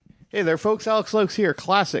Hey there, folks. Alex Lokes here,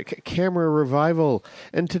 Classic Camera Revival.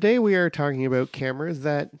 And today we are talking about cameras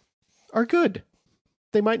that are good.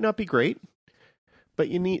 They might not be great, but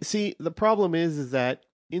the problem is that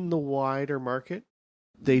in the wider market,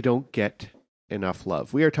 they don't get enough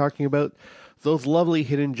love. We are talking about those lovely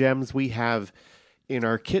hidden gems we have in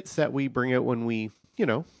our kits that we bring out when we,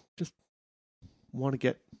 just want to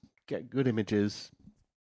get good images,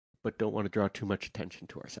 but don't want to draw too much attention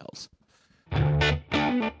to ourselves.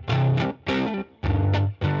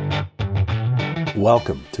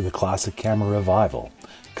 Welcome to the Classic Camera Revival,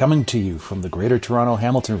 coming to you from the Greater Toronto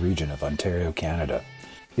Hamilton region of Ontario, Canada.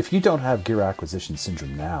 If you don't have gear acquisition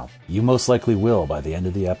syndrome now, you most likely will by the end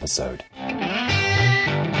of the episode.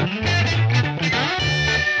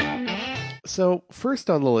 So, first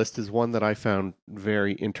on the list is one that I found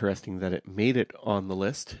very interesting that it made it on the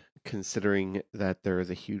list, considering that there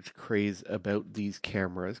is a huge craze about these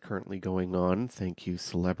cameras currently going on. Thank you,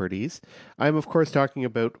 celebrities. I'm, of course, talking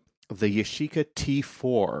about the Yashica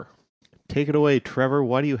T4. Take it away, Trevor.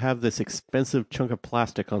 Why do you have this expensive chunk of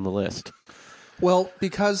plastic on the list? Well,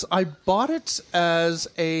 because I bought it as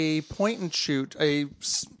a point and shoot, a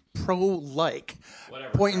pro-like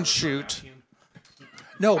point and shoot.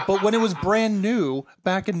 No, but when it was brand new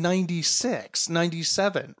back in 96,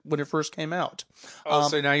 97, when it first came out.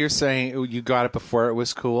 So now you're saying you got it before it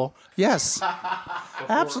was cool? Yes,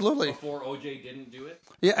 absolutely. Before OJ didn't do it?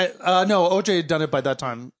 Yeah, no, OJ had done it by that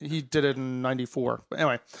time. He did it in 94. But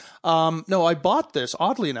anyway, no, I bought this,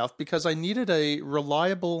 oddly enough, because I needed a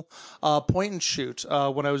reliable point and shoot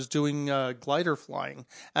when I was doing glider flying.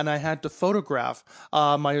 And I had to photograph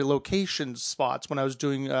my location spots when I was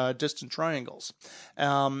doing distant triangles.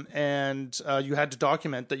 And you had to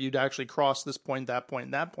document that you'd actually cross this point, that point,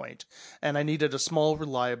 and that point. And I needed a small,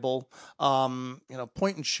 reliable,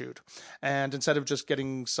 point and shoot. And instead of just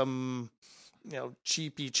getting some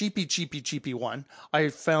cheapy one, I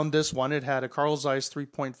found this one. It had a Carl Zeiss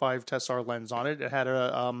 3.5 Tessar lens on it. It had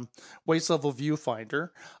a waist level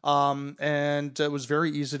viewfinder, and it was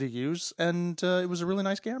very easy to use, and it was a really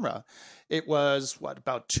nice camera. It was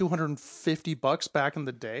about $250 back in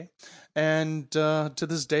the day, and to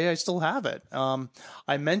this day I still have it.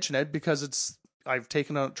 I mention it because I've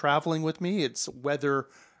taken it traveling with me. It's weather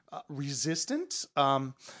resistant,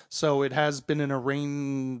 so it has been in a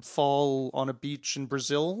rainfall on a beach in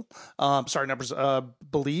Belize,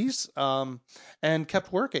 and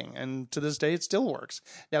kept working, and to this day it still works.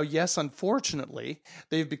 Now, yes, unfortunately,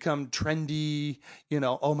 they've become trendy,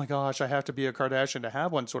 oh my gosh, I have to be a Kardashian to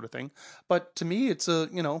have one sort of thing, but to me it's a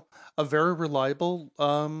very reliable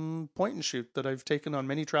point and shoot that I've taken on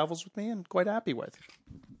many travels with me and quite happy with.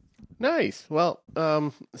 Nice. Well,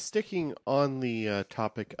 sticking on the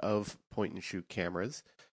topic of point-and-shoot cameras,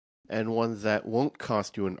 and ones that won't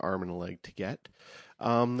cost you an arm and a leg to get,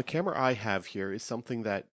 the camera I have here is something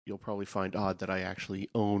that you'll probably find odd that I actually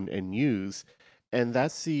own and use, and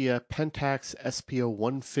that's the Pentax SPO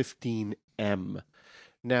 115M.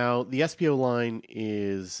 Now, the SPO line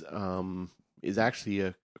is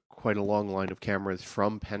actually quite a long line of cameras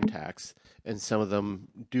from Pentax, and some of them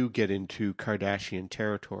do get into Kardashian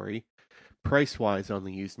territory, price-wise on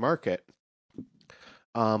the used market.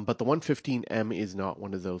 But the 115M is not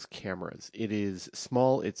one of those cameras. It is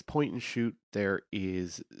small, it's point and shoot. There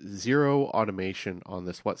is zero automation on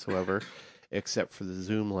this whatsoever, except for the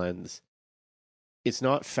zoom lens. It's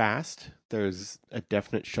not fast. There's a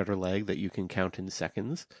definite shutter lag that you can count in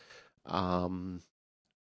seconds.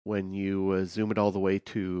 When you zoom it all the way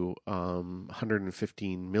to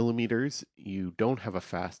 115 millimeters, you don't have a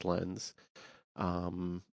fast lens,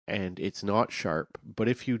 and it's not sharp. But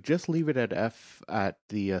if you just leave it at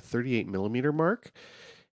the 38 millimeter mark,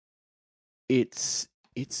 it's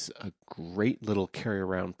a great little carry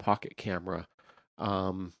around pocket camera.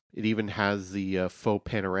 It even has the faux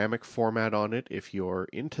panoramic format on it. If you're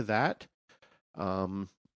into that,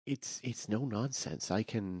 it's no nonsense.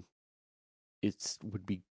 It would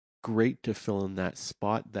be great to fill in that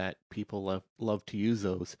spot that people love to use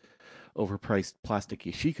those overpriced plastic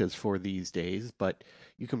Yashicas for these days, but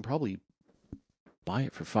you can probably buy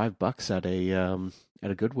it for $5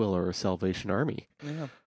 at a Goodwill or a Salvation Army. Yeah.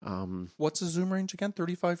 What's the zoom range again?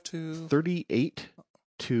 35 to 38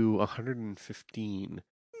 to 115.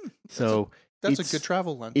 So that's a good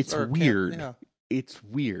travel lens. It's weird. Yeah. It's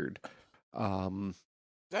weird.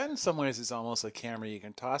 That in some ways is almost a camera you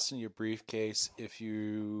can toss in your briefcase if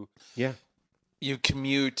you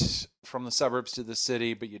commute from the suburbs to the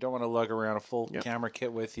city, but you don't want to lug around a full camera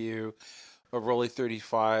kit with you. A Rolly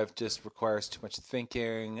 35 just requires too much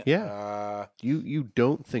thinking. Yeah. You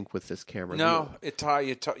don't think with this camera. No,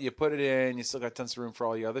 you put it in. You still got tons of room for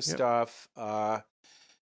all your other stuff.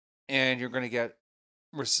 and you're going to get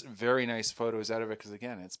very nice photos out of it because,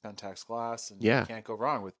 again, it's Pentax glass, and Yeah. you can't go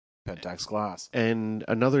wrong with Pentax glass. And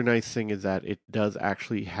another nice thing is that it does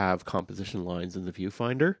actually have composition lines in the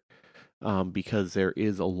viewfinder, because there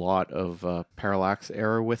is a lot of parallax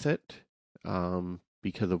error with it,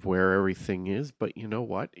 because of where everything is. But you know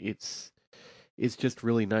what? It's just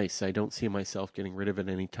really nice. I don't see myself getting rid of it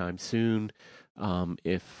anytime soon.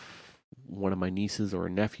 If one of my nieces or a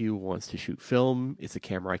nephew wants to shoot film, it's a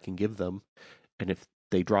camera I can give them. And if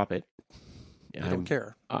they drop it, I don't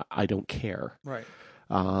care. I don't care. Right.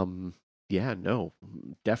 Yeah, no,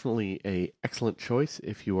 definitely a excellent choice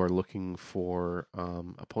if you are looking for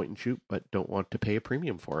a point and shoot, but don't want to pay a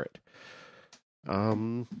premium for it.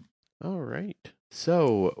 All right.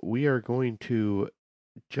 So we are going to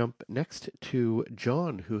jump next to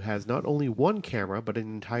John, who has not only one camera, but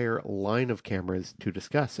an entire line of cameras to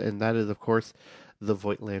discuss. And that is, of course, the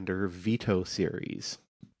Voigtlander Vito series.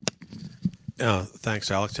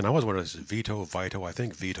 Thanks, Alex. And I was wondering, is it Vito, Vito? I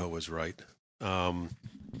think Vito was right.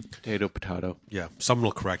 Potato. Yeah, someone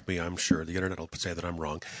will correct me, I'm sure. The internet will say that I'm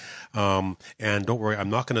wrong. And don't worry, I'm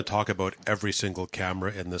not going to talk about every single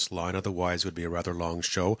camera in this line, otherwise it would be a rather long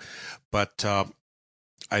show. But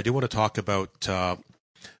I do want to talk about,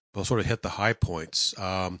 we'll sort of hit the high points.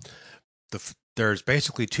 There's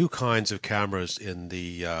basically two kinds of cameras in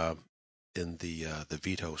the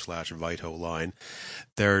Vito/Vito line.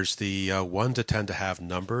 There's the ones that tend to have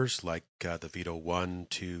numbers, like the Vito 1,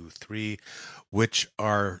 2, 3, which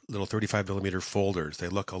are little 35mm folders. They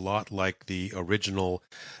look a lot like the original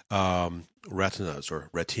retinas.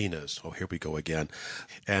 Oh, here we go again.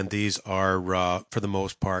 And these are, for the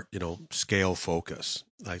most part, scale focus.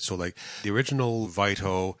 So the original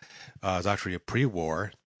Vito is actually a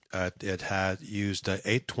pre-war. It had used a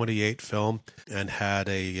 828 film and had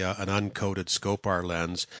an uncoated Scopar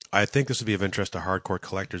lens. I think this would be of interest to hardcore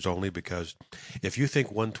collectors only, because if you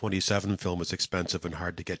think 127 film is expensive and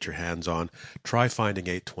hard to get your hands on, try finding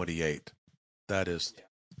 828. That is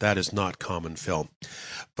not common film.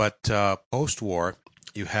 But post-war,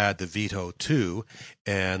 you had the Vito 2,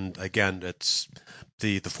 and again, it's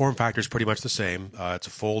the form factor is pretty much the same. It's a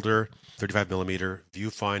folder, 35mm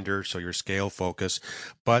viewfinder, so your scale focus,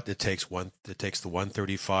 but it takes the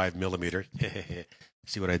 135mm.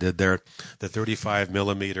 See what I did there? The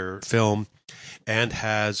 35mm film, and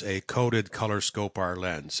has a coated color Scopar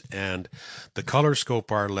lens. And the color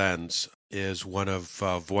Scopar lens is one of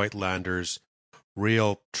Voigtlander's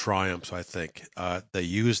real triumphs, I think. They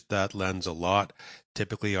used that lens a lot,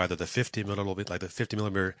 typically either the 50mm, like the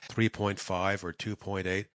 50mm 3.5 or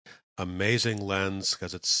 2.8. Amazing lens,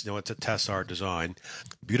 because it's a Tessar design.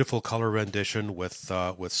 Beautiful color rendition with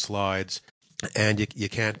slides, and you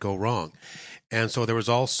can't go wrong. And so there was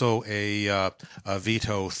also a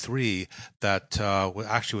Vito 3 that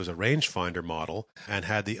actually was a rangefinder model and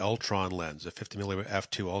had the Ultron lens, a 50mm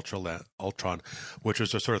f2 Ultron, which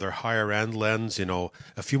was sort of their higher end lens,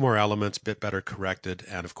 a few more elements, bit better corrected,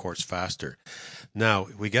 and of course faster. Now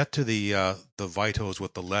we get to the Vitos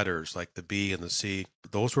with the letters like the B and the C.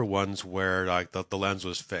 Those were ones where the lens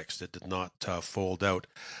was fixed; it did not fold out.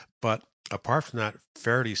 But apart from that,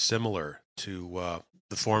 fairly similar to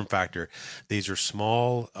the form factor. These are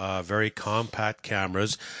small, very compact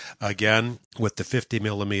cameras. Again, with the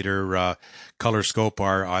 50mm color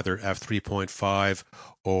Scopar, either f3.5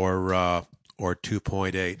 or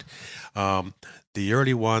 2.8. The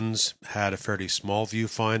early ones had a fairly small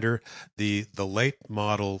viewfinder. The late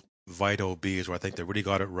model Vito B is where I think they really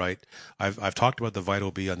got it right. I've talked about the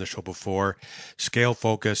Vito B on the show before. Scale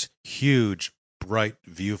focus, huge, bright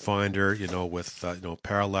viewfinder, with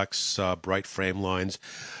parallax bright frame lines.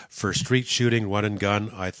 For street shooting, run and gun,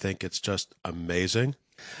 I think it's just amazing.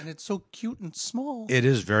 And it's so cute and small. It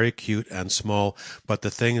is very cute and small, but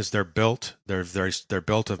the thing is, they're built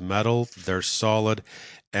of metal, they're solid,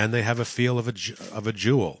 and they have a feel of a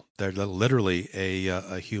jewel. They're literally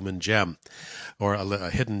a human gem, or a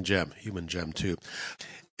hidden gem, human gem too.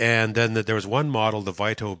 And then there was one model, the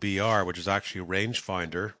Vito BR, which is actually a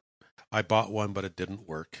rangefinder. I bought one, but it didn't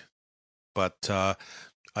work. But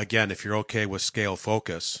again, if you're okay with scale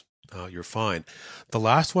focus, you're fine. The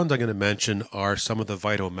last ones I'm going to mention are some of the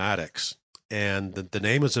Vitomatics. And the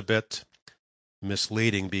name is a bit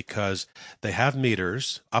misleading because they have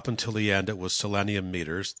meters. Up until the end, it was selenium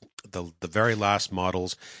meters. The very last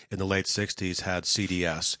models in the late 60s had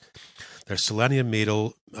CDS. They're selenium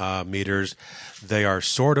meters. They are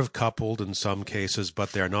sort of coupled in some cases,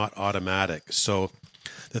 but they're not automatic. So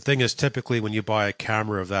the thing is, typically when you buy a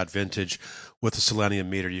camera of that vintage with a selenium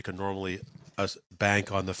meter, you can normally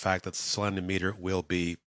bank on the fact that the selenium meter will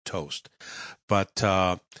be toast. But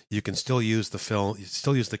you can still use the film, you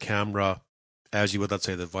still use the camera as you would, let's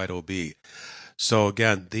say, the Vito B. So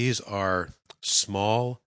again, these are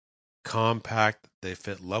small, compact, they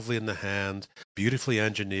fit lovely in the hand, beautifully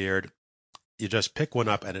engineered. You just pick one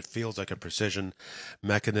up and it feels like a precision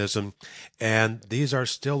mechanism. And these are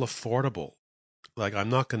still affordable. Like, I'm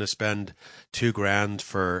not going to spend $2,000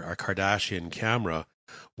 for a Kardashian camera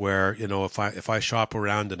where, you know, if I shop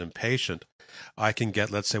around and impatient, I can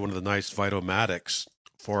get, let's say, one of the nice Vitomatics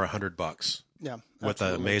for $100. Yeah, with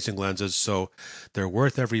the amazing lenses. So they're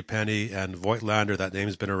worth every penny. And Voigtlander, that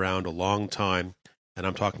name's been around a long time. And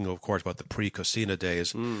I'm talking, of course, about the pre-Cosina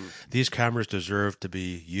days. These cameras deserve to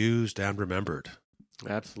be used and remembered.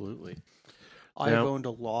 Absolutely. I've owned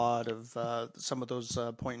a lot of some of those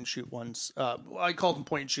point-and-shoot ones. I call them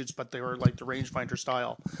point-and-shoots, but they were like the rangefinder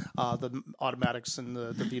style, the automatics and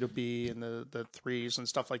the Vito B and the 3s and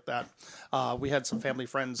stuff like that. We had some family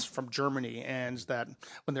friends from Germany, and that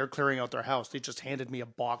when they were clearing out their house, they just handed me a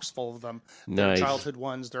box full of them. Their childhood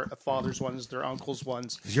ones, their father's ones, their uncle's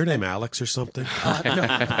ones. Is your name Alex or something?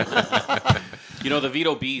 You know, the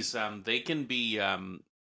Vito Bs, they can be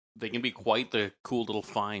quite the cool little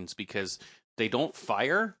finds because they don't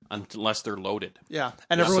fire unless they're loaded. Yeah,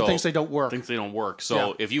 and everyone thinks they don't work.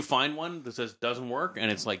 So if you find one that says doesn't work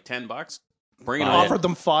and it's like $10, bring it on. Offer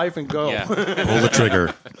them 5 and go. Yeah. Pull the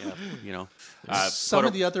trigger. Yeah, you know. Some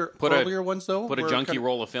of the other earlier ones, though, put a junky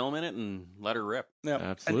roll of film in it and let her rip. Yeah,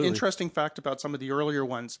 absolutely. An interesting fact about some of the earlier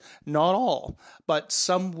ones, not all, but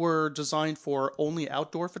some were designed for only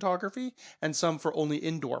outdoor photography and some for only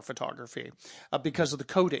indoor photography because of the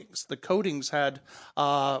coatings. The coatings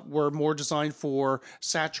were more designed for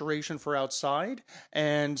saturation for outside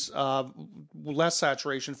and less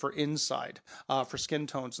saturation for inside, for skin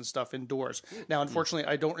tones and stuff indoors. Now, unfortunately,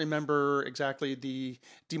 I don't remember exactly the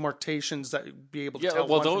demarcations that be able to tell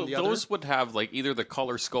one from the other. Those would have like either the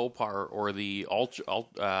color Scopar or the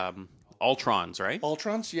Ultrons, right?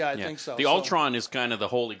 Ultrons? Yeah, I think so. The Ultron is kind of the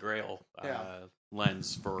holy grail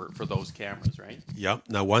lens for those cameras, right? Yep.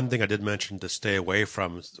 Now, one thing I did mention to stay away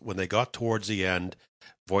from is when they got towards the end,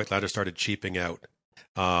 Voigtlander started cheaping out.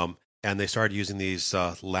 And they started using these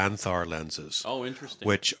Lanthar lenses. Oh, interesting.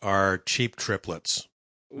 Which are cheap triplets.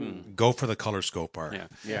 Go for the color Scopar.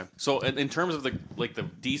 Yeah. So in terms of the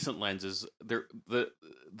decent lenses,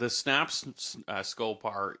 the Snaps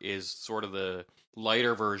Scopar is sort of the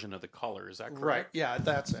lighter version of the color. Is that correct? Right. Yeah,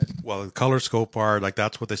 that's it. Well, the color Scopar, like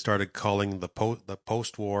that's what they started calling the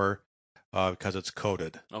post-war because it's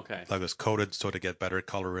coated. Okay. Like it's coated so to get better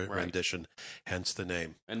color rendition, hence the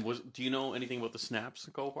name. And do you know anything about the Snap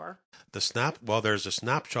Scopar? There's a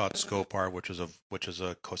Snapshot Scopar, which is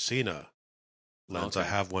a Cosina lens. Okay. I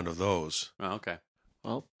have one of those. Oh, okay.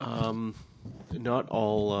 Well, not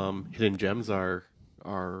all hidden gems are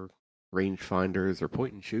rangefinders or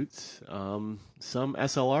point and shoots. Some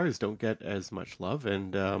SLRs don't get as much love,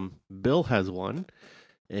 and Bill has one,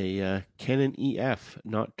 a Canon EF,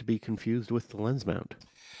 not to be confused with the lens mount.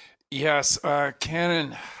 Yes,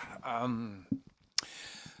 Canon.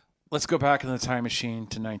 Let's go back in the time machine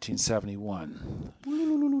to 1971.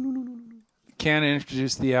 Canon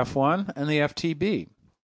introduced the F1 and the FTB.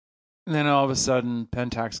 And then all of a sudden,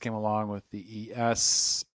 Pentax came along with the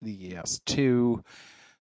ES, the ES2.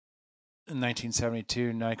 In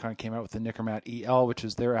 1972, Nikon came out with the Nikkormat EL, which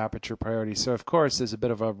was their aperture priority. So, of course, there's a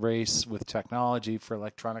bit of a race with technology for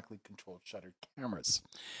electronically controlled shutter cameras.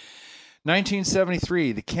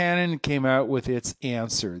 1973, the Canon came out with its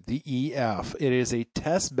answer, the EF. It is a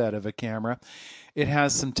test bed of a camera. It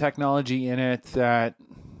has some technology in it that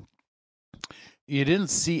you didn't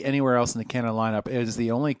see anywhere else in the Canon lineup. It is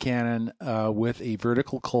the only Canon with a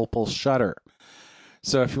vertical Copal shutter.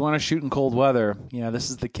 So if you want to shoot in cold weather, this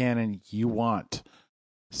is the Canon you want.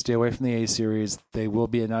 Stay away from the A series. They will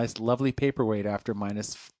be a nice, lovely paperweight after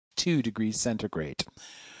 -2 degrees centigrade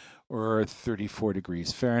or 34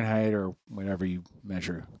 degrees Fahrenheit or whatever you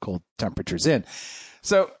measure cold temperatures in.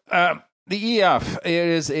 So the EF, it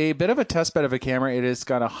is a bit of a test bed of a camera. It has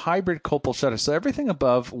got a hybrid Copal shutter. So everything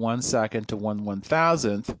above 1 second to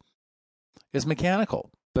 1/1000th is mechanical.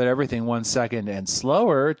 But everything 1 second and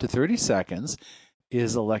slower to 30 seconds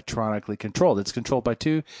is electronically controlled. It's controlled by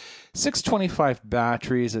two 625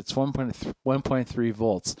 batteries. It's 1.3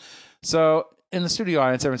 volts. So in the studio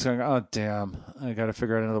audience, everyone's going, oh, damn, I got to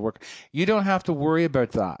figure out another work. You don't have to worry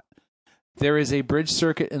about that. There is a bridge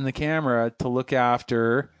circuit in the camera to look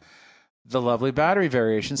after the lovely battery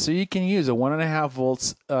variation. So you can use a 1.5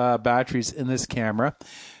 volts batteries in this camera.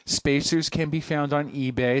 Spacers can be found on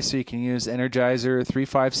eBay, so you can use Energizer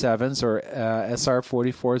 357s or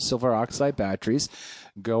SR44 silver oxide batteries.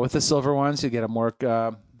 Go with the silver ones. You get a more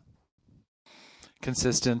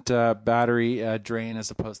consistent battery drain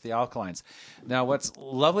as opposed to the alkalines. Now, what's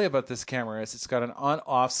lovely about this camera is it's got an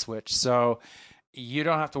on-off switch, so you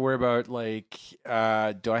don't have to worry about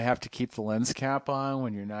do I have to keep the lens cap on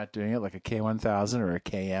when you're not doing it, like a K1000 or a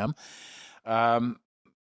KM.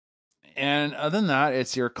 And other than that,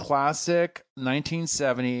 it's your classic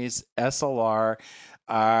 1970s SLR.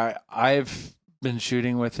 I've been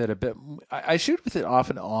shooting with it a bit. I shoot with it off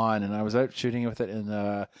and on, and I was out shooting with it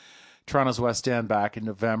in Toronto's West End back in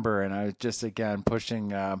November, and I was just, again, pushing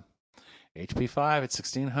HP5 at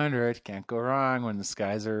 1600. Can't go wrong when the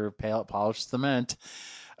skies are pale, polished cement.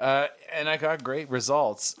 And I got great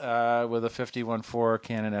results with a 51.4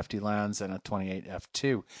 Canon FD lens and a 28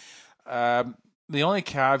 f2. The only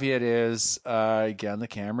caveat is, again, the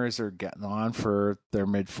cameras are getting on for their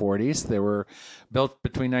mid-40s. They were built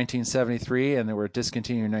between 1973 and they were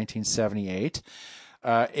discontinued in 1978.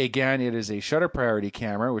 Again, it is a shutter priority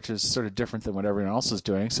camera, which is sort of different than what everyone else was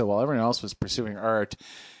doing. So while everyone else was pursuing art,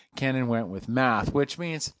 Canon went with math, which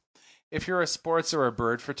means if you're a sports or a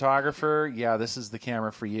bird photographer, yeah, this is the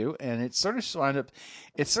camera for you. And it sort of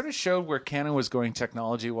showed where Canon was going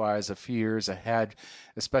technology-wise a few years ahead,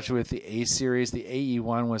 especially with the A series. The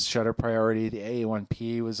AE1 was shutter priority. The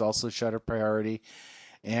AE1P was also shutter priority.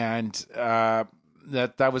 And that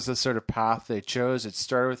was the sort of path they chose. It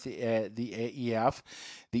started with the EF.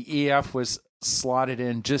 The EF was slotted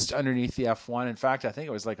in just underneath the F1. In fact, I think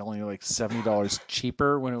it was only $70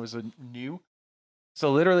 cheaper when it was new.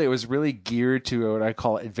 So literally, it was really geared to what I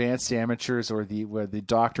call advanced amateurs or the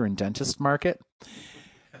doctor and dentist market.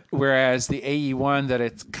 Whereas the AE1 that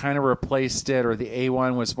it kind of replaced it, or the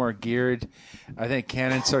A1 was more geared. I think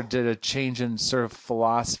Canon sort of did a change in sort of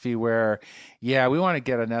philosophy where, yeah, we want to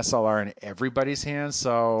get an SLR in everybody's hands.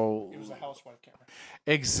 So It was a housewife camera.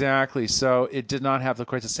 Exactly. So it did not have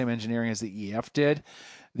quite the same engineering as the EF did.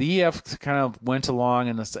 The EF kind of went along,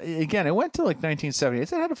 and again, it went to 1970.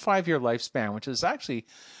 It had a 5-year lifespan, which is actually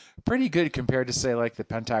pretty good compared to, say, the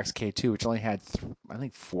Pentax K2, which only had, I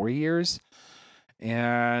think, 4 years.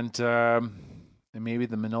 And maybe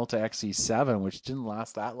the Minolta XE7, which didn't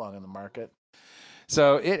last that long in the market.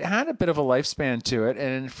 So it had a bit of a lifespan to it.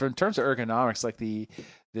 And in terms of ergonomics,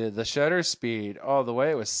 the shutter speed, the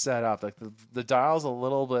way it was set up, the dial's a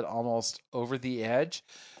little bit almost over the edge.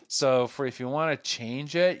 So if you want to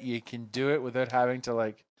change it, you can do it without having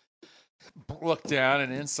to look down.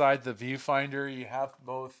 And inside the viewfinder, you have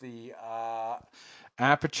both the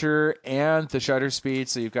aperture and the shutter speed.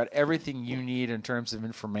 So you've got everything you need in terms of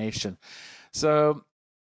information. So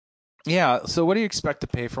yeah. So what do you expect to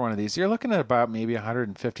pay for one of these? You're looking at about maybe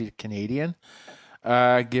 150 Canadian.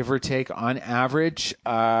 Give or take on average.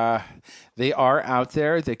 They are out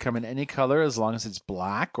there. They come in any color as long as it's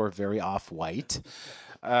black or very off-white.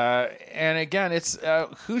 And again, it's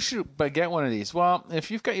who should get one of these? Well, if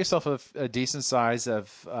you've got yourself a decent size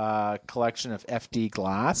of collection of FD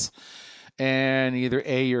glass, and either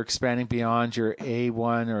you're expanding beyond your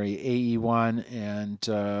A1 or AE1,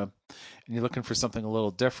 and you're looking for something a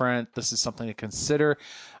little different, this is something to consider.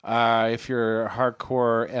 If you're a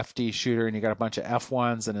hardcore FD shooter and you got a bunch of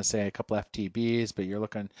F1s and say a couple FTBs, but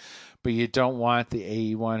you don't want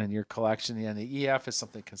the AE1 in your collection, then the EF is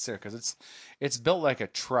something to consider because it's built like a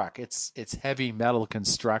truck. It's heavy metal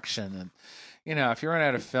construction, and if you run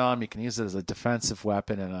out of film, you can use it as a defensive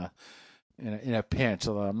weapon in a pinch.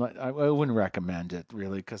 Although I wouldn't recommend it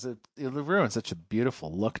really because it ruins such a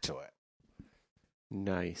beautiful look to it.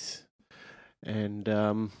 Nice. And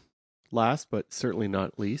last but certainly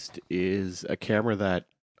not least is a camera that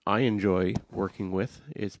I enjoy working with.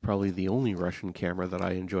 It's probably the only Russian camera that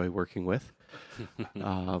I enjoy working with.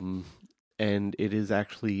 And it is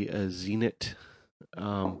actually a Zenit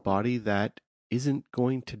body that isn't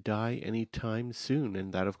going to die anytime soon.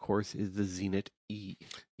 And that, of course, is the Zenit E.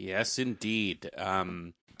 Yes, indeed.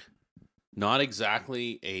 Not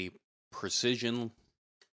exactly a precision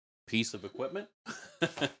piece of equipment.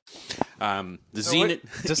 The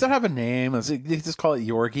Zenit. Does that have a name? You just call it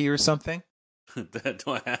Yorgi or something?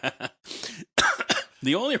 The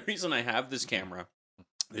only reason I have this camera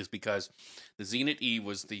is because the Zenit E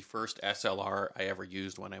was the first SLR I ever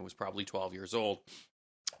used when I was probably 12 years old.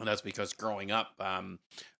 And that's because growing up,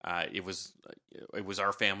 it was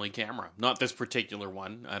our family camera. Not this particular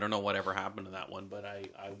one. I don't know whatever happened to that one, but I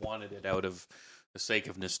wanted it out of the sake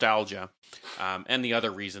of nostalgia. And the other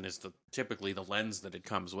reason is typically the lens that it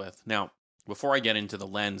comes with. Now, before I get into the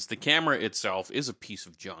lens, the camera itself is a piece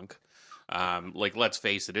of junk. Let's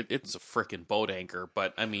face it, it's a frickin' boat anchor.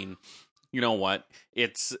 But, I mean, you know what?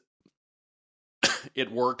 It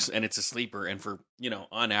works, and it's a sleeper. And for,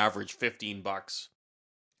 on average, $15,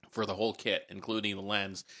 for the whole kit, including the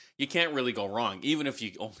lens, you can't really go wrong. Even if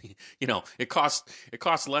you only, it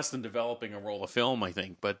costs less than developing a roll of film, I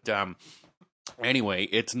think. But anyway,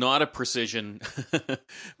 it's not a precision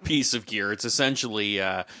piece of gear. It's essentially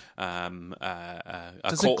Does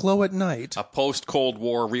it glow at night? A post-Cold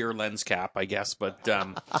War rear lens cap, I guess. But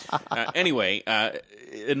anyway,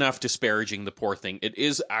 enough disparaging the poor thing. It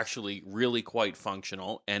is actually really quite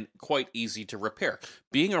functional and quite easy to repair.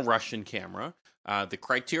 Being a Russian camera, the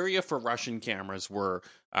criteria for Russian cameras were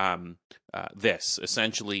this: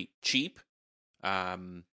 essentially cheap,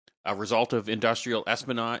 a result of industrial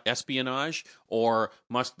espionage, or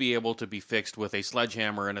must be able to be fixed with a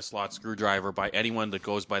sledgehammer and a slot screwdriver by anyone that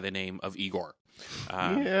goes by the name of Igor.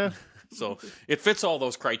 So it fits all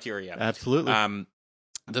those criteria. Absolutely.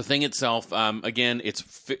 The thing itself, again,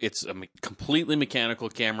 it's a completely mechanical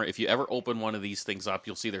camera. If you ever open one of these things up,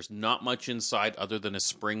 you'll see there's not much inside other than a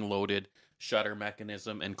spring-loaded shutter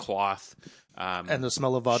mechanism and cloth. And the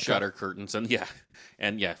smell of vodka. Shutter curtains. And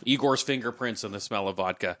Igor's fingerprints and the smell of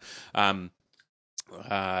vodka. The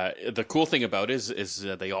cool thing about it is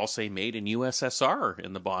they all say made in USSR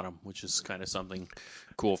in the bottom, which is kind of something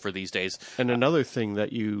cool for these days. And another thing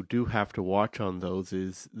that you do have to watch on those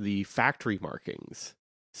is the factory markings.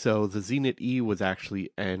 So the Zenit E was actually,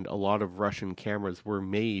 and a lot of Russian cameras were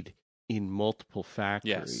made in multiple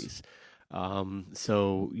factories. Yes.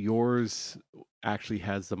 So yours actually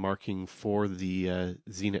has the marking for the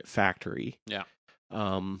Zenit factory. Yeah.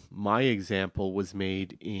 My example was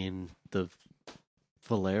made in the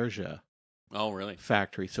Valerja really?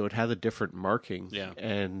 factory, so it has a different marking. Yeah.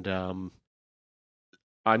 And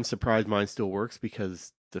I'm surprised mine still works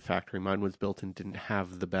because the factory mine was built and didn't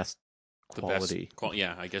have the best quality.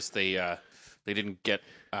 I guess they didn't get,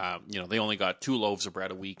 they only got 2 loaves of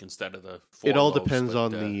bread a week instead of the 4 It all loaves, depends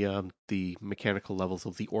on the mechanical levels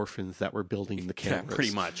of the orphans that were building the cameras. Yeah,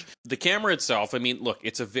 pretty much. The camera itself, I mean, look,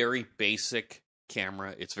 it's a very basic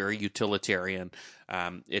camera. It's very utilitarian.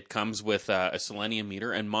 It comes with a selenium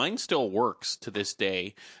meter, and mine still works to this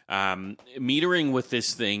day. Metering with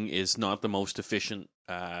this thing is not the most efficient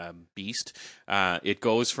beast. It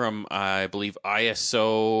goes from, I believe,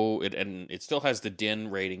 ISO, and it still has the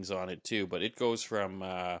DIN ratings on it too, but it goes from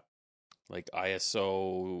like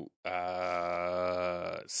ISO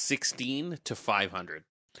 16 to 500.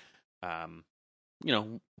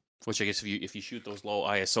 Which I guess if you shoot those low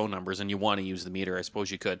ISO numbers and you want to use the meter, I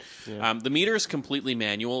suppose you could. Yeah. The meter is completely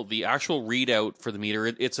manual. The actual readout for the meter,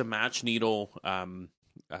 it's a match needle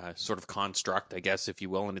sort of construct, I guess, if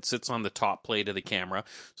you will, and it sits on the top plate of the camera,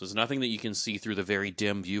 so there's nothing that you can see through the very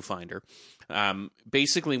dim viewfinder.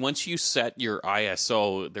 Basically, once you set your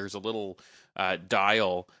ISO, there's a little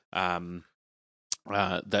dial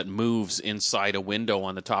that moves inside a window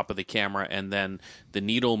on the top of the camera, and then the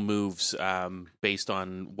needle moves based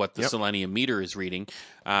on what the selenium meter is reading.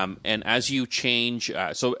 And as you change,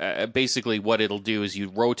 basically what it'll do is you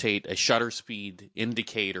rotate a shutter speed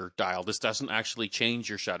indicator dial. This doesn't actually change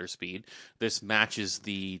your shutter speed. This matches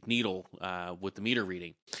the needle with the meter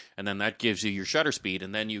reading. And then that gives you your shutter speed.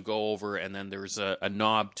 And then you go over, and then there's a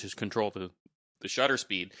knob to control the shutter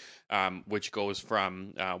speed, which goes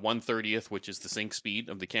from 1/30th, which is the sync speed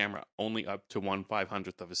of the camera, only up to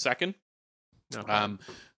 1/500th of a second. Okay.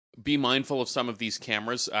 Be mindful of some of these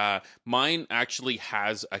cameras. Mine actually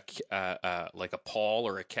has like a pawl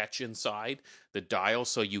or a catch inside the dial,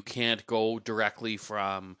 so you can't go directly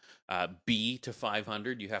from B to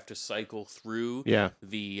 500. You have to cycle through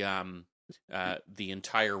the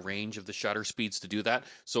entire range of the shutter speeds to do that.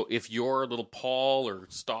 So if your little pawl or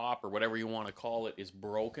stop or whatever you want to call it is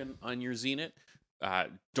broken on your Zenit,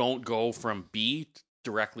 don't go from B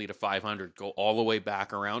directly to 500. Go all the way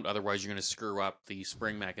back around. Otherwise, you're going to screw up the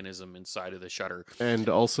spring mechanism inside of the shutter. And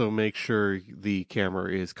also make sure the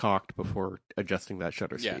camera is cocked before adjusting that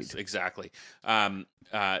shutter speed. Yes, exactly.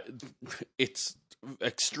 It's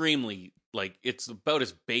extremely, it's about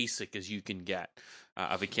as basic as you can get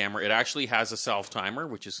of a camera. It actually has a self-timer,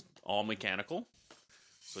 which is all mechanical,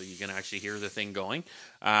 so you can actually hear the thing going.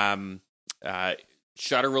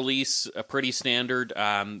 Shutter release, pretty standard.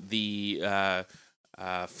 The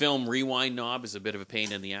film rewind knob is a bit of a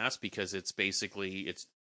pain in the ass because it's basically it's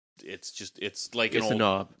like an old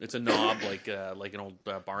knob. It's a knob like an old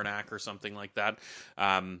Barnack or something like that.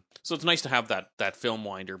 So it's nice to have that film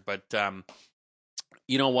winder, but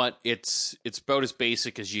you know what? It's about as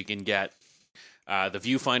basic as you can get. The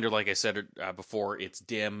viewfinder, like I said before, it's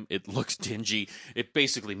dim. It looks dingy. It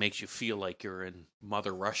basically makes you feel like you're in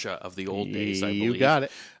Mother Russia of the old days, I believe. You got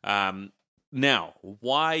it. Now,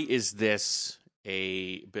 why is this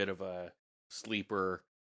a bit of a sleeper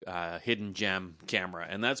hidden gem camera,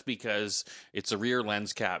 and that's because it's a rear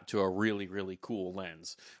lens cap to a really, really cool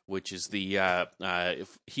lens, which is the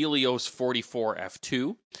Helios 44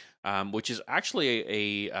 f2. Which is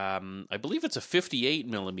actually I believe it's a 58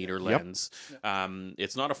 millimeter lens.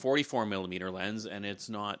 It's not a 44 millimeter lens, and it's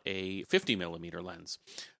not a 50 millimeter lens.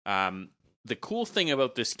 The cool thing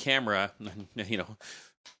about this camera,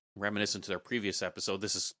 reminiscent to their previous episode,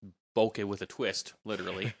 this is bokeh with a twist,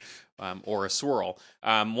 literally, or a swirl.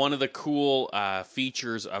 One of the cool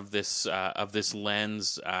features of this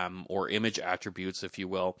lens, or image attributes, if you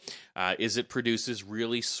will, is it produces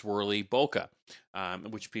really swirly bokeh,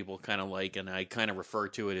 which people kind of like, and I kind of refer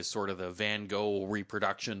to it as sort of the Van Gogh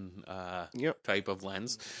reproduction type of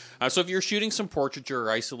lens. So if you're shooting some portraiture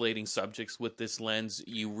or isolating subjects with this lens,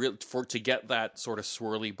 to get that sort of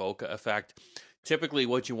swirly bokeh effect, typically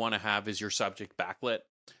what you want to have is your subject backlit.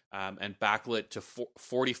 And backlit to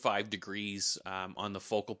 45 degrees on the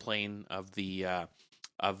focal plane of the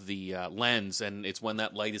lens, and it's when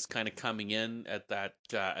that light is kind of coming in at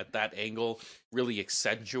that angle, really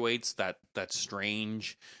accentuates that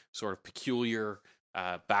strange sort of peculiar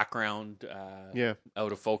background,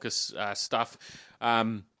 out of focus stuff.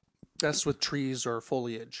 That's with trees or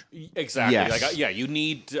foliage. Exactly. Yes. You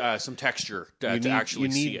need some texture to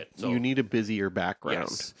actually see it. So. You need a busier background.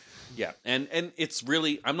 Yes. Yeah, and it's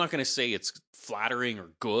really, I'm not going to say it's flattering or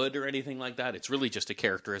good or anything like that. It's really just a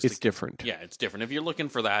characteristic. It's different. Yeah, it's different. If you're looking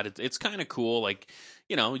for that, it's kind of cool. Like,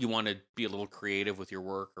 you want to be a little creative with your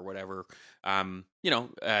work or whatever.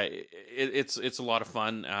 It's a lot of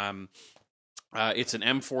fun. It's an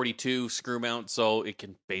M42 screw mount, so it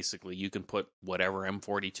can you can put whatever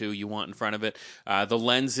M42 you want in front of it. The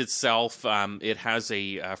lens itself, it has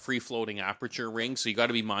a free floating aperture ring, so you got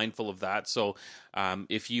to be mindful of that. So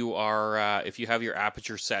if you have your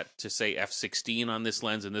aperture set to say f16 on this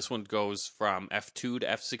lens, and this one goes from f2 to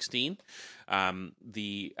f16,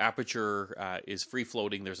 the aperture is free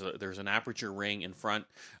floating. There's an aperture ring in front.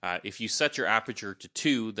 If you set your aperture to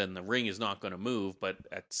 2, then the ring is not going to move, but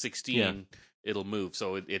at 16 it'll move.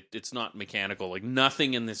 So it's not mechanical. Like,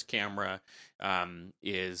 nothing in this camera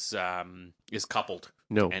is coupled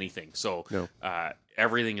to anything. So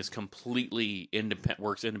everything is completely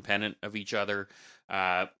works independent of each other.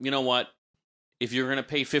 You know what? If you're going to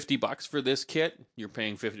pay $50 for this kit, you're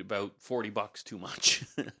paying about $40 too much.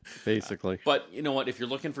 Basically. But you know what? If you're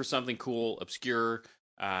looking for something cool, obscure,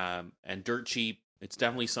 and dirt cheap, it's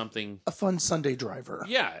definitely something. A fun Sunday driver.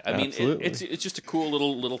 Yeah, I mean, it's just a cool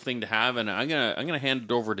little thing to have, and I'm gonna hand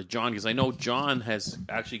it over to John, because I know John has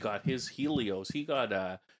actually got his Helios. He got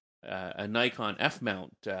a Nikon F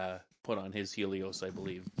mount put on his Helios, I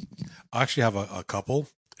believe. I actually have a couple.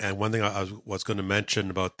 And one thing I was going to mention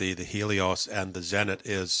about the Helios and the Zenit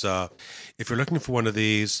is if you're looking for one of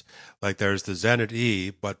these, like, there's the Zenit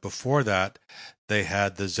E, but before that they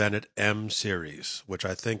had the Zenit M series, which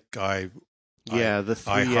I think the 3M.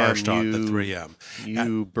 I harshed on the 3M.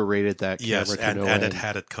 You berated that camera. Yes, and it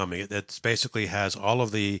had it coming. It basically has all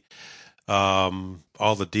the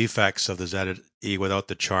defects of the Zenit E without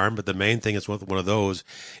the charm, but the main thing is one of those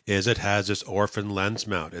is it has this orphan lens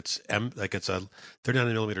mount. It's a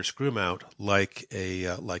 39mm screw mount, like a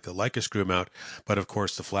Leica screw mount, but of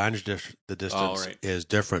course the flange the distance is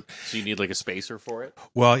different. So you need like a spacer for it.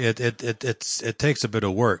 Well, it takes a bit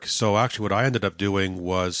of work. So actually, what I ended up doing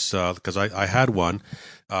was because I had one,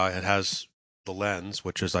 it has the lens,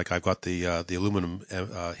 which is like I've got the aluminum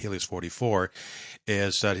Helios 44,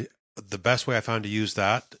 is that. The best way I found to use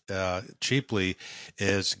that cheaply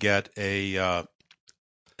is get an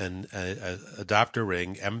adapter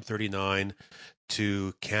ring M39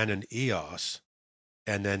 to Canon EOS,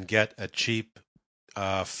 and then get a cheap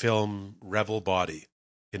film Rebel body,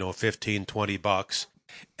 $15-20,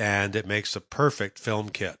 and it makes a perfect film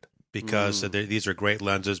kit because these are great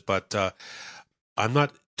lenses. But I'm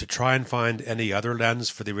not to try and find any other lens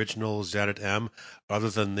for the original Zenit M other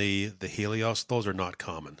than the Helios. Those are not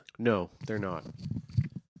common. No, they're not.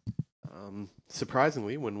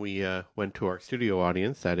 Surprisingly, when we went to our studio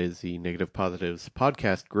audience, that is the Negative Positives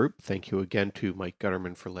podcast group, thank you again to Mike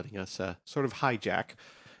Gutterman for letting us sort of hijack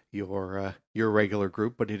your regular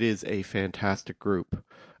group, but it is a fantastic group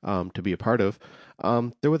to be a part of.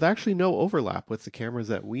 There was actually no overlap with the cameras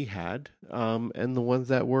that we had and the ones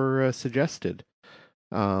that were suggested.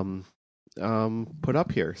 Put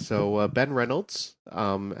up here. So Ben Reynolds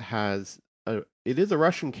it is a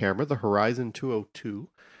Russian camera, the Horizon 202,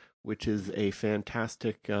 which is a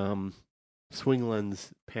fantastic swing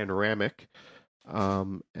lens panoramic.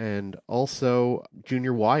 And also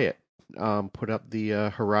Junior Wyatt put up the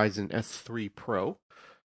Horizon S3 Pro.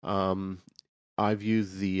 I've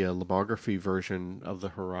used the lomography version of the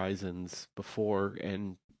Horizons before,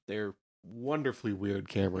 and they're wonderfully weird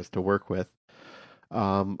cameras to work with.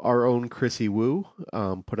 Our own Chrissy Wu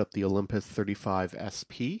put up the Olympus 35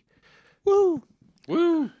 SP. Woo!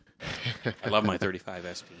 Woo! I love my 35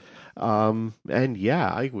 SP. And yeah,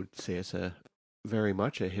 I would say it's very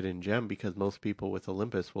much a hidden gem because most people with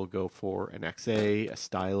Olympus will go for an XA, a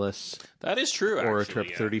stylus, That is true, or a actually,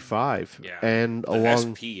 Trip 35. Yeah. And The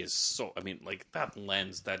along SP is so, I mean, like that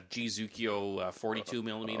lens, that G-Zukio 42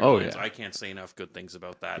 millimeter Oh, lens, yeah. I can't say enough good things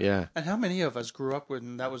about that. yeah, And how many of us grew up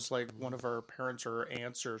when that was like one of our parents or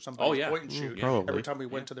aunts or somebody's Oh, yeah. point and shoot probably. every time we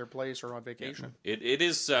went to their place or on vacation? It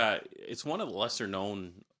is, it's one of the lesser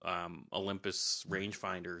known Olympus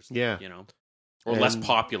rangefinders, Yeah. you know, or less And-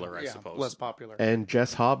 popular, I Yeah, suppose. less popular. And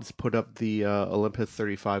Jess Hobbs put up the Olympus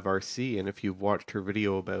 35 RC, and if you've watched her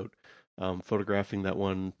video about photographing that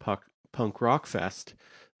one punk rock fest,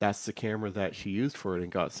 that's the camera that she used for it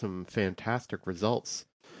and got some fantastic results.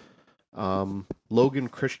 Logan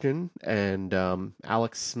Christian and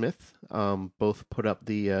Alex Smith both put up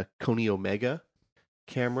the Coney Omega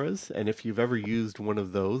cameras, and if you've ever used one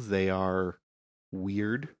of those, they are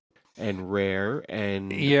weird and rare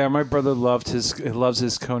and Yeah, my brother loves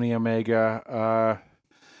his Coney Omega.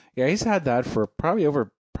 Yeah, he's had that for probably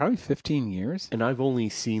 15 years. And I've only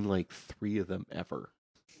seen like 3 of them ever,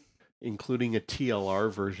 including a TLR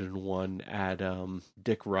version one at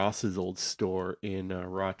Dick Ross's old store in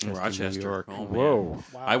Rochester, New York. Oh, man. Whoa.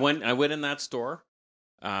 Wow. I went in that store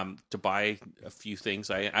to buy a few things.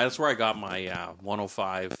 That's where I got my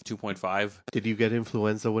 105 2.5. Did you get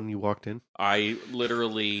influenza when you walked in? I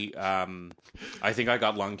literally, I think I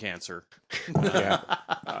got lung cancer.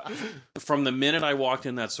 From the minute I walked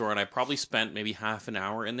in that store, and I probably spent maybe half an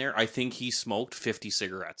hour in there, I think he smoked 50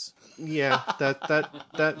 cigarettes. Yeah,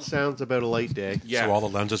 that sounds about a light day. Yeah, So all the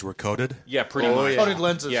lenses were coated? yeah, pretty Oh, much. yeah. Coated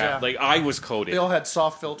lenses, Yeah, yeah. like I was coated. They all had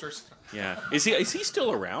soft filters. Yeah, is he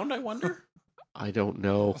still around? I wonder. I don't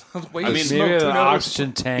know. Wait, I mean, smoke, Maybe who an knows?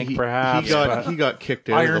 oxygen tank, perhaps. He got kicked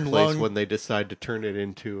out of Iron the place lung. when they decided to turn it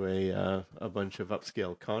into a bunch of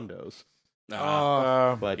upscale condos.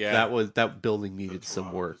 But Yeah. that building needed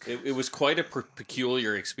some work. It was quite a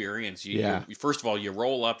peculiar experience. Yeah. First of all, you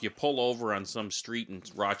roll up, you pull over on some street in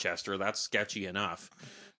Rochester. That's sketchy enough.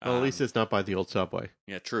 Well, at least it's not by the old subway.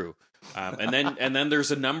 Yeah, true. And then there's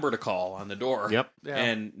a number to call on the door. Yep. Yeah.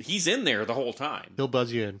 And he's in there the whole time. He'll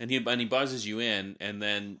buzz you in. And he buzzes you in, and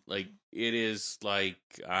then like it is like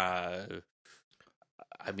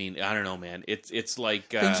I mean, I don't know, man. It's like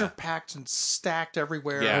Things are packed and stacked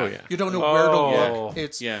everywhere. Yeah. Oh, yeah. You don't know where to Oh. look.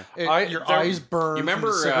 It's Yeah. your eyes burn. You remember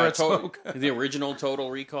from the cigarette smoke. the original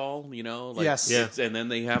Total Recall? You know, like, Yes. Yeah. and then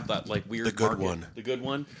they have that like weird The good market. one. The good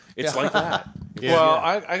one. It's Yeah. like that. Yeah. Well,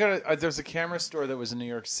 I got there's a camera store that was in New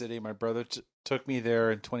York City. My brother took me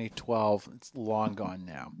there in 2012. It's long gone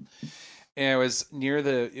now, and it was near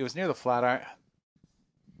the Flatiron.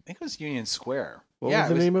 I think it was Union Square. What yeah, was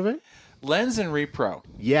the name of it? Lens and Repro.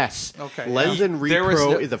 Yes. Okay, Lens yeah. and There was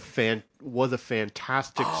Repro no- was a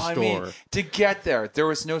fantastic I store. mean, to get there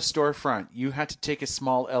was no storefront. You had to take a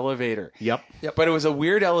small elevator. Yep. But it was a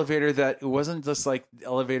weird elevator that it wasn't just like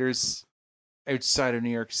elevators outside of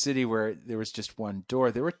New York City where there was just one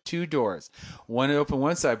door. There were 2 doors. One opened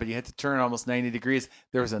one side, but you had to turn almost 90 degrees.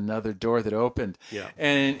 There was another door that opened. Yeah.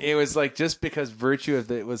 And it was like just because virtue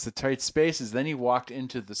of it was the tight spaces, then you walked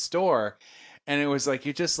into the store and it was like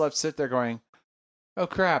you just left sit there going, oh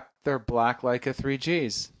crap, they're black Leica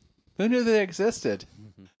 3Gs. Who knew they existed?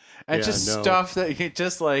 And Yeah, just no. stuff that you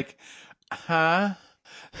just like, huh?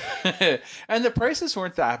 And the prices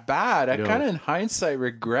weren't that bad. I No. kind of, in hindsight,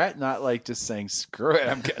 regret not like just saying screw it.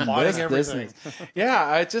 I'm getting Buying this. everything. Yeah,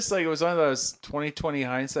 I just like it was one of those 2020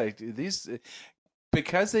 hindsight. These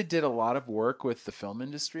because they did a lot of work with the film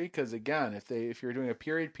industry. Because again, if you're doing a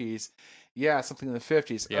period piece, yeah, something in the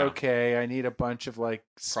 50s. Yeah. Okay, I need a bunch of like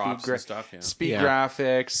Props and stuff. Yeah. speed Yeah.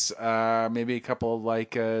 graphics, maybe a couple of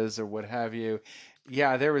Leicas or what have you.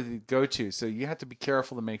 Yeah, they were the go-to. So you have to be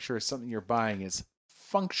careful to make sure something you're buying is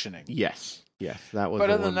functioning. Yes. Yes. That was. But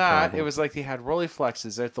the other than one that, problem. it was like they had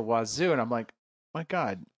Rolleiflexes at the wazoo, and I'm like, my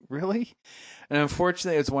God, really? And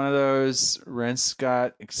unfortunately, it's one of those rents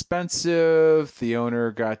got expensive. The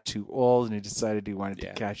owner got too old, and he decided he wanted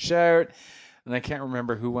to cash out. And I can't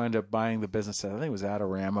remember who wound up buying the business. I think it was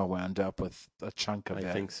Adorama wound up with a chunk of it.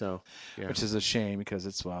 I think so. Yeah. Which is a shame because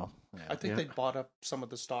it's, well... I think Yeah. they bought up some of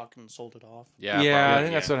the stock and sold it off. Yeah, I probably,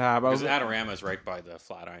 think that's what happened. Because Adorama's right by the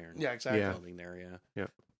Flatiron. Yeah, exactly. Yeah. Building there. Yeah. Yeah.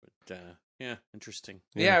 But, Yeah, interesting.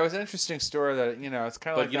 Yeah, it was an interesting story that, it's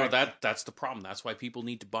kind of But like that's the problem. That's why people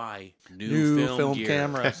need to buy New film gear.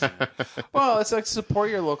 cameras. well, it's like support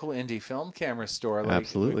your local indie film camera store. Like,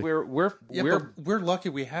 Absolutely. But we're lucky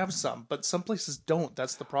we have some, but some places don't.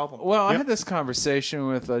 That's the problem. Well, I had this conversation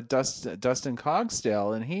with Dustin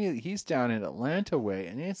Cogsdale, and he's down in Atlanta way,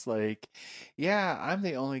 and it's like, yeah, I'm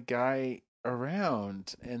the only guy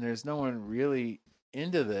around, and there's no one really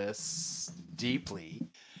into this deeply.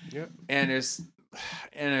 Yep. And there's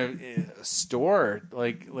a store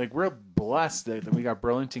like we're blessed that we got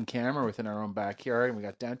Burlington Camera within our own backyard, and we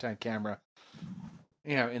got Downtown Camera,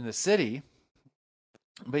 in the city.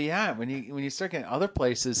 But yeah, when you start getting other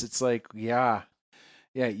places, it's like you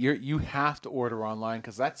have to order online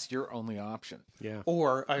because that's your only option. Yeah.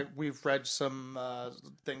 Or we've read some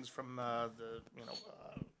things from the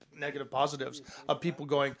negative positives of people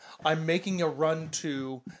going, I'm making a run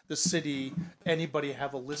to the city. Anybody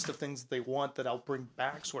have a list of things that they want that I'll bring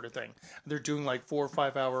back, sort of thing. They're doing like 4 or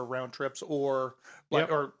 5 hour round trips or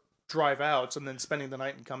drive outs and then spending the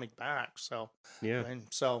night and coming back. So Yeah. and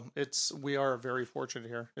so we are very fortunate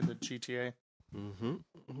here in the GTA.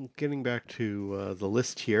 Mm-hmm. Getting back to the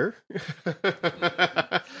list here.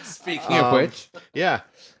 Speaking of which, yeah,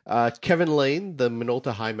 Kevin Lane, the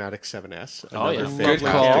Minolta Highmatic 7S. yeah. Good fantastic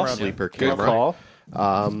call. sleeper Good camera.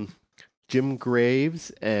 call. Jim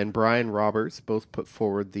Graves and Brian Roberts both put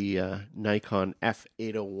forward the Nikon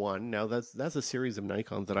F801. Now that's a series of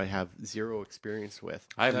Nikons that I have zero experience with.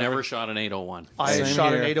 I've never shot an 801. I Same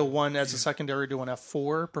shot here. an 801 as a secondary to an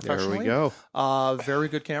F4 professionally. There we go. Very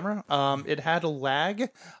good camera. It had a lag.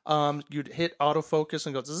 You'd hit autofocus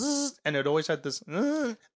and go zzz, and it always had this.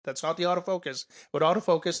 That's not the autofocus. Would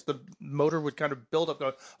autofocus, the motor would kind of build up,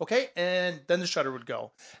 go, okay, and then the shutter would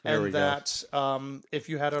go. There we And go. that, if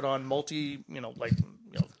you had it on multi,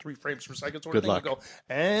 3 frames per second sort Good of thing, luck. you go,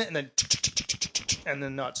 and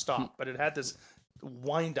then not stop. But it had this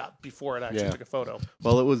wind up before it actually Yeah. took a photo.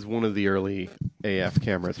 Well, it was one of the early AF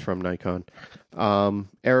cameras from Nikon.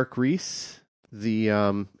 Eric Reese, the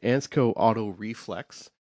Ansco Auto Reflex.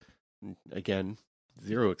 Again,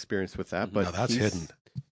 zero experience with that, but Now that's hidden.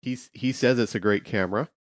 He says it's a great camera.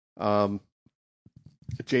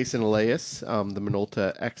 Jason Elias, the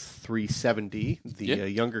Minolta X370, the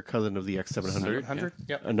younger cousin of the X700. 700?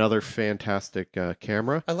 Yep. Another fantastic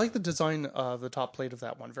camera. I like the design of the top plate of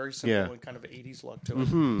that one. Very simple Yeah. and kind of 80s look to it.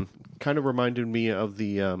 Hmm. Kind of reminded me of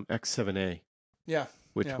the X7A, Yeah.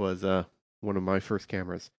 which Yeah. was one of my first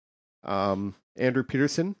cameras. Andrew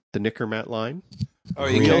Peterson, the Knickermat line. Oh,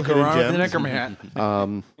 you Real can't go hidden wrong with the gems.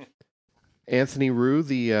 Knickermat. Anthony Rue,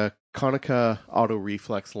 the Konica Auto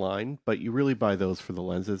Reflex line, but you really buy those for the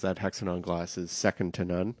lenses. That Hexanon glass is second to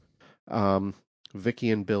none.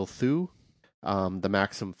 Vicky and Bill Thu, the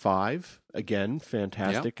Maxim 5, again,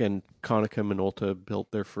 fantastic. And Konica Minolta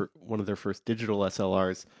built one of their first digital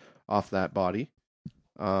SLRs off that body.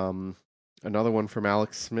 Another one from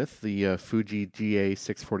Alex Smith, the Fuji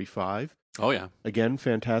GA645. Oh, yeah. Again,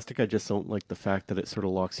 fantastic. I just don't like the fact that it sort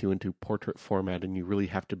of locks you into portrait format and you really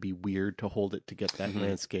have to be weird to hold it to get that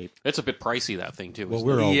landscape. It's a bit pricey, that thing, too. Well, isn't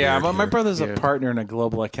we're it? all Yeah, weird but my here. brother's Yeah. a partner in a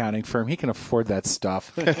global accounting firm. He can afford that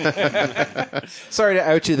stuff. Sorry to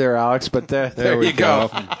out you there, Alex, but there we you go.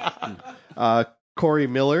 Corey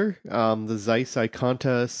Miller, the Zeiss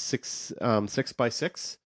Iconta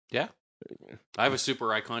 6x6. Yeah. I have a Super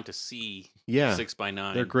Iconta C Yeah,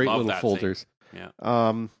 6x9. they're great Love little that folders. Thing.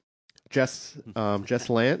 Yeah. Jess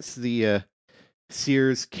Lance, the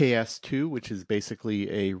Sears KS2, which is basically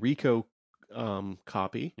a Ricoh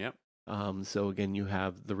copy. Yep. So again, you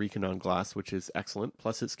have the Reconon glass, which is excellent.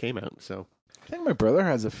 Plus, it's came out. So I think my brother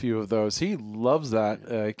has a few of those. He loves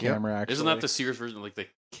that camera, actually. Isn't that the Sears version, like the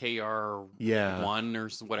KR1 Yeah. or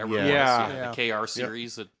whatever Yeah. it was? Yeah. The KR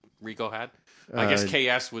series that Ricoh had. I guess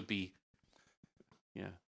KS would be Yeah.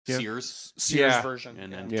 Sears, Sears Yeah. version.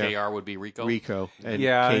 and then Yeah. KR would be Ricoh. Ricoh. And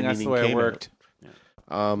Yeah, I K think that's the meaning way it came worked.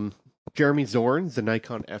 out. Jeremy Zorn, the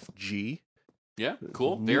Nikon FG. Yeah,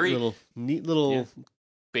 cool. Neat Very neat little,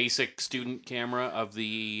 basic student camera of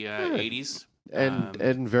the 80s. and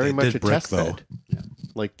very They much did a brick, test though. bed,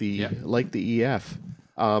 like the EF.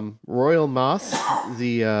 Royal Moss,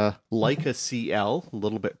 the Leica CL, a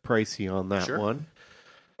little bit pricey on that Sure. one.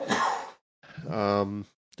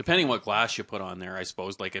 Depending what glass you put on there, I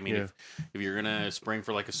suppose. Like, I mean, Yeah. if you're gonna spring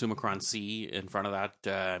for like a Summicron C in front of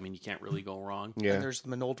that, I mean, you can't really go wrong. Yeah, And there's the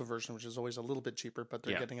Minolta version, which is always a little bit cheaper, but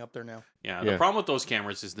they're Yeah. getting up there now. Yeah, Yeah. the problem with those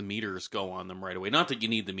cameras is the meters go on them right away. Not that you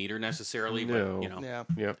need the meter necessarily, No. but you know,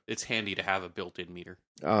 Yeah. it's handy to have a built-in meter.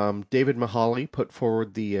 David Mahaly put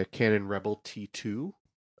forward the Canon Rebel T2.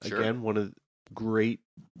 Sure. Again, one of great.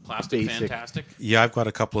 Plastic Basic. fantastic. Yeah, I've got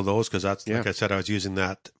a couple of those because that's like Yeah. I said, I was using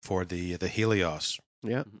that for the Helios.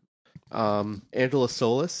 Yeah. Angela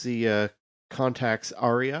Solis, the Contax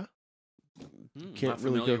Aria. Can't Not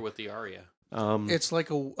really familiar go- with the Aria. It's like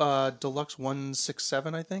a Deluxe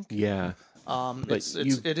 167, I think. Yeah. But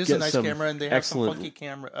you It is get a nice some camera, and they have excellent- some funky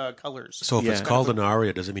camera colors. So if it's Yeah. called an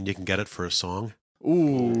aria, does it mean you can get it for a song?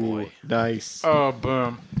 Ooh, boy. nice. Oh,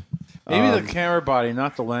 boom. Maybe the camera body,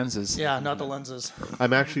 not the lenses. Yeah, not the lenses.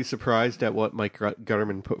 I'm actually surprised at what Mike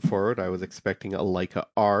Gutterman put forward. I was expecting a Leica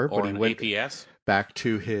R, Or but he an went APS. back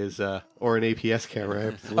to his or an APS camera. A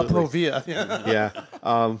Absolutely. Provia. Yeah.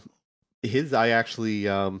 Yeah. His eye actually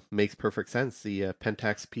makes perfect sense. The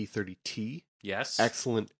Pentax P30T, Yes.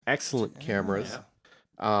 excellent cameras.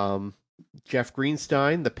 Yeah. Jeff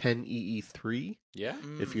Greenstein, the Pen EE3. Yeah.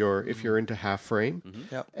 If you're into half frame,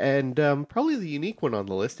 Yep. and probably the unique one on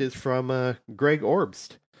the list is from Greg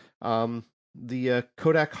Orbst, the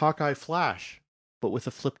Kodak Hawkeye Flash, but with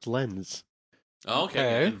a flipped lens. Okay.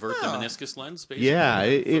 Okay. Invert the Huh. meniscus lens, basically. Yeah,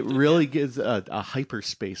 it Flipped really gives a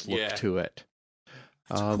hyperspace look Yeah. to it.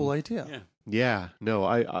 It's a cool idea. Yeah. Yeah, no,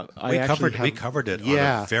 I We actually covered it on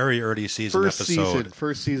Yeah. a very early season episode.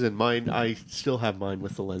 First season. Mine, I still have mine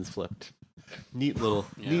with the lens flipped. Neat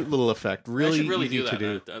little effect. I Really should really easy do that.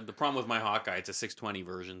 to do. The problem with my Hawkeye, it's a 620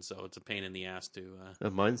 version, so it's a pain in the ass to.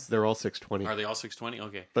 They're all 620. Are they all 620?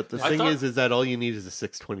 Okay. But the I thing thought- is that all you need is a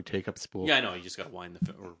 620 take-up spool. Yeah, I know. You just got to wind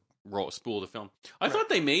the spool the film. I thought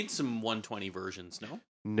they made some 120 versions. No.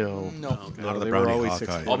 No. No. Okay. Not of the they were Brownie always Hawkeye.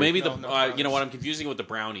 620. Oh, maybe No, the. no You know what? I'm confusing it with the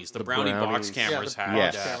Brownies. The The Brownie box Brownies. cameras Yeah, the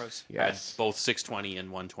had, Yes. cameras. had Yes. both 620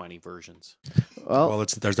 and 120 versions. Well, Well,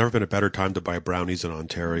 there's never been a better time to buy brownies in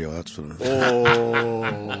Ontario. That's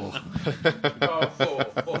oh.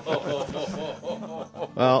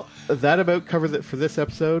 Well, that about covers it for this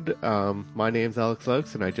episode. My name's Alex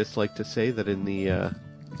Laux, and I'd just like to say that in the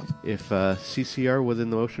if CCR was in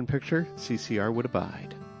the motion picture, CCR would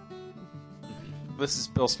abide. This is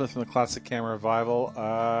Bill Smith from the Classic Camera Revival.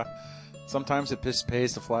 Sometimes it just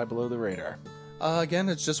pays to fly below the radar. Again,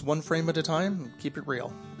 it's just one frame at a time. Keep it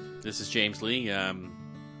real. This is James Lee.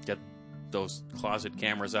 Get those closet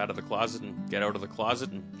cameras out of the closet and get out of the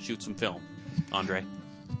closet and shoot some film. Andre.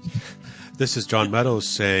 This is John Meadows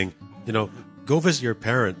saying, go visit your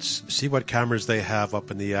parents, see what cameras they have up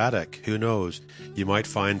in the attic. Who knows? You might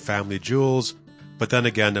find family jewels, but then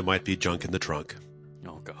again, it might be junk in the trunk.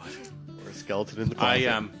 Oh God. Or a skeleton in the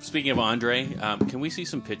closet. Speaking of Andre, can we see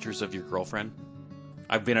some pictures of your girlfriend?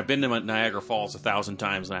 I've been to Niagara Falls 1,000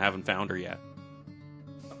 times and I haven't found her yet.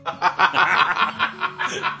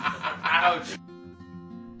 Ouch.